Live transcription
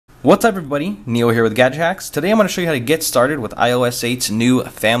What's up everybody, Neil here with Gadget. Today I'm going to show you how to get started with iOS 8's new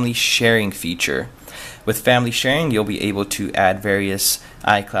family sharing feature. With family sharing, you'll be able to add various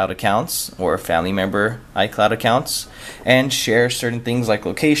iCloud accounts or family member iCloud accounts and share certain things like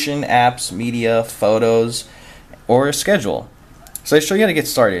location, apps, media, photos, or a schedule. So I'll show you how to get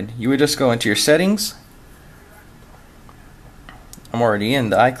started. You would just go into your settings. I'm already in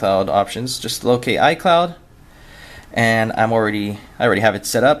the iCloud options. Just locate iCloud. And I already have it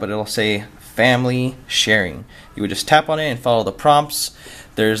set up, but it'll say family sharing. You would just tap on it and follow the prompts.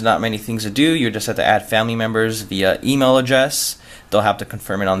 There's not many things to do. You just have to add family members via email address. They'll have to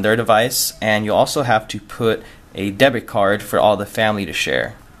confirm it on their device, and you also have to put a debit card for all the family to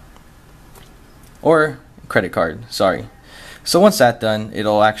share, or credit card, sorry. So once that's done,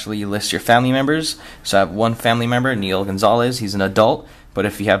 it'll actually list your family members. So I have one family member, Neil Gonzalez. He's an adult. But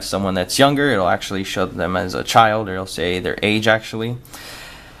if you have someone that's younger, it'll actually show them as a child, or it'll say their age actually.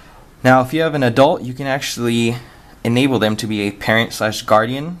 Now, if you have an adult, you can actually enable them to be a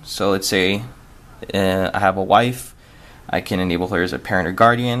parent/guardian. So let's say I have a wife. I can enable her as a parent or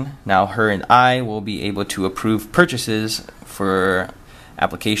guardian. Now her and I will be able to approve purchases for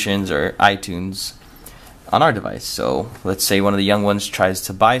applications or iTunes on our device. So let's say one of the young ones tries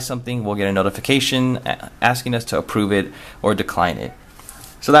to buy something, we'll get a notification asking us to approve it or decline it.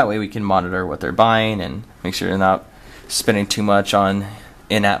 So that way we can monitor what they're buying and make sure they're not spending too much on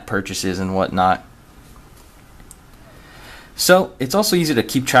in-app purchases and whatnot. So it's also easy to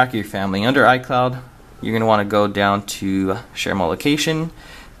keep track of your family. Under iCloud, you're going to want to go down to Share My Location,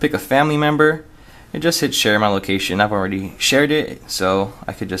 pick a family member, and just hit Share My Location. I've already shared it, so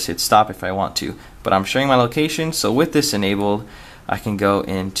I could just hit Stop if I want to. But I'm sharing my location, so with this enabled, I can go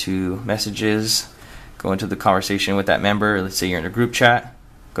into Messages, go into the conversation with that member. Let's say you're in a group chat.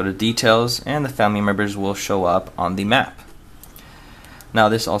 Go to Details, and the family members will show up on the map. Now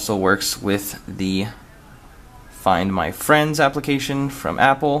this also works with the Find My Friends application from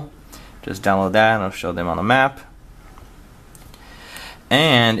Apple. Just download that and it'll show them on the map.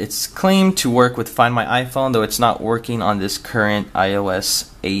 And it's claimed to work with Find My iPhone, though it's not working on this current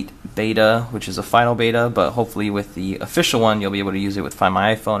iOS 8 beta, which is a final beta, but hopefully with the official one you'll be able to use it with Find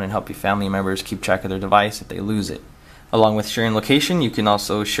My iPhone and help your family members keep track of their device if they lose it. Along with sharing location, you can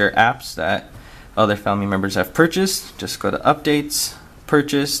also share apps that other family members have purchased. Just go to Updates,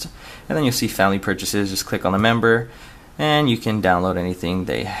 Purchased, and then you'll see Family Purchases. Just click on the member, and you can download anything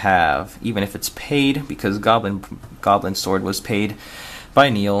they have, even if it's paid, because Goblin Sword was paid by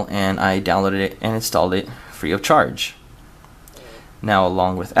Neil, and I downloaded it and installed it free of charge. Now,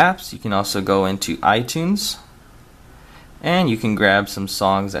 along with apps, you can also go into iTunes, and you can grab some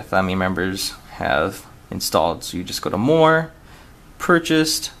songs that family members have installed. So you just go to More,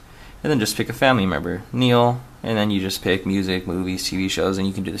 Purchased, and then just pick a family member, Neil, and then you just pick music, movies, TV shows, and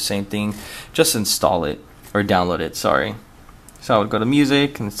you can do the same thing. Just install it, or download it, sorry. So I would go to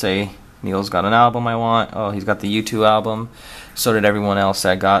music and say Neil's got an album I want. Oh, he's got the U2 album. So did everyone else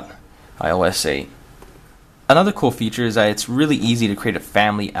that got iOS 8. Another cool feature is that it's really easy to create a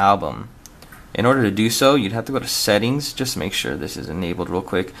family album. In order to do so, you'd have to go to Settings. Just make sure this is enabled real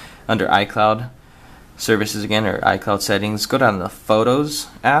quick. Under iCloud Services again, or iCloud Settings, go down to the Photos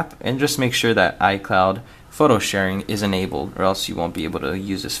app and just make sure that iCloud photo sharing is enabled, or else you won't be able to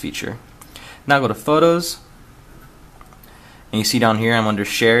use this feature. Now go to Photos, and you see down here I'm under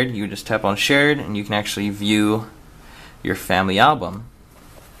Shared. You just tap on Shared and you can actually view your family album.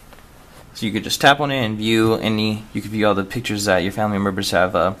 So you could just tap on it and view you can view all the pictures that your family members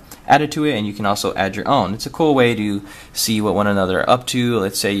have added to it, and you can also add your own. It's a cool way to see what one another are up to.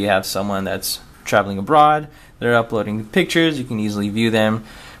 Let's say you have someone that's traveling abroad, they're uploading pictures, you can easily view them,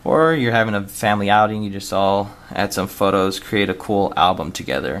 or you're having a family outing, you just all add some photos, create a cool album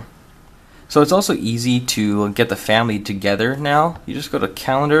together. So it's also easy to get the family together now. You just go to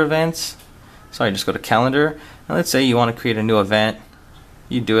Calendar Events, just go to Calendar, and let's say you want to create a new event.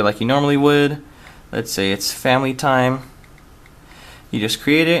 You do it like you normally would. Let's say it's family time. You just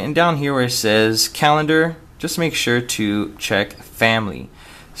create it, and down here where it says Calendar, just make sure to check Family.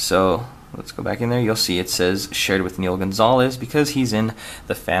 So let's go back in there. You'll see it says Shared with Neil Gonzalez because he's in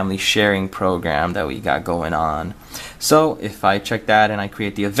the family sharing program that we got going on. So if I check that and I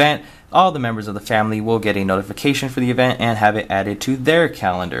create the event, all the members of the family will get a notification for the event and have it added to their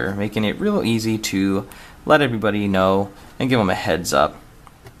calendar, making it real easy to let everybody know and give them a heads up.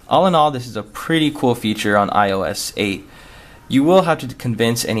 All in all, this is a pretty cool feature on iOS 8. You will have to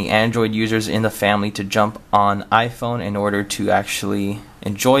convince any Android users in the family to jump on iPhone in order to actually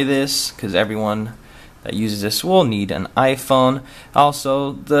enjoy this, because everyone that uses this will need an iPhone.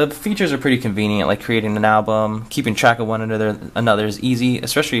 Also, the features are pretty convenient, like creating an album, keeping track of one another is easy,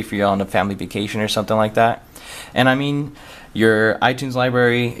 especially if you're on a family vacation or something like that. And I mean, your iTunes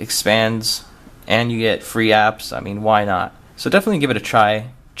library expands and you get free apps. I mean, why not? So definitely give it a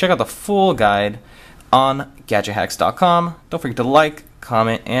try. Check out the full guide on gadgethacks.com. Don't forget to like,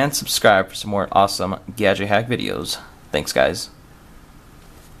 comment, and subscribe for some more awesome gadget hack videos. Thanks, guys.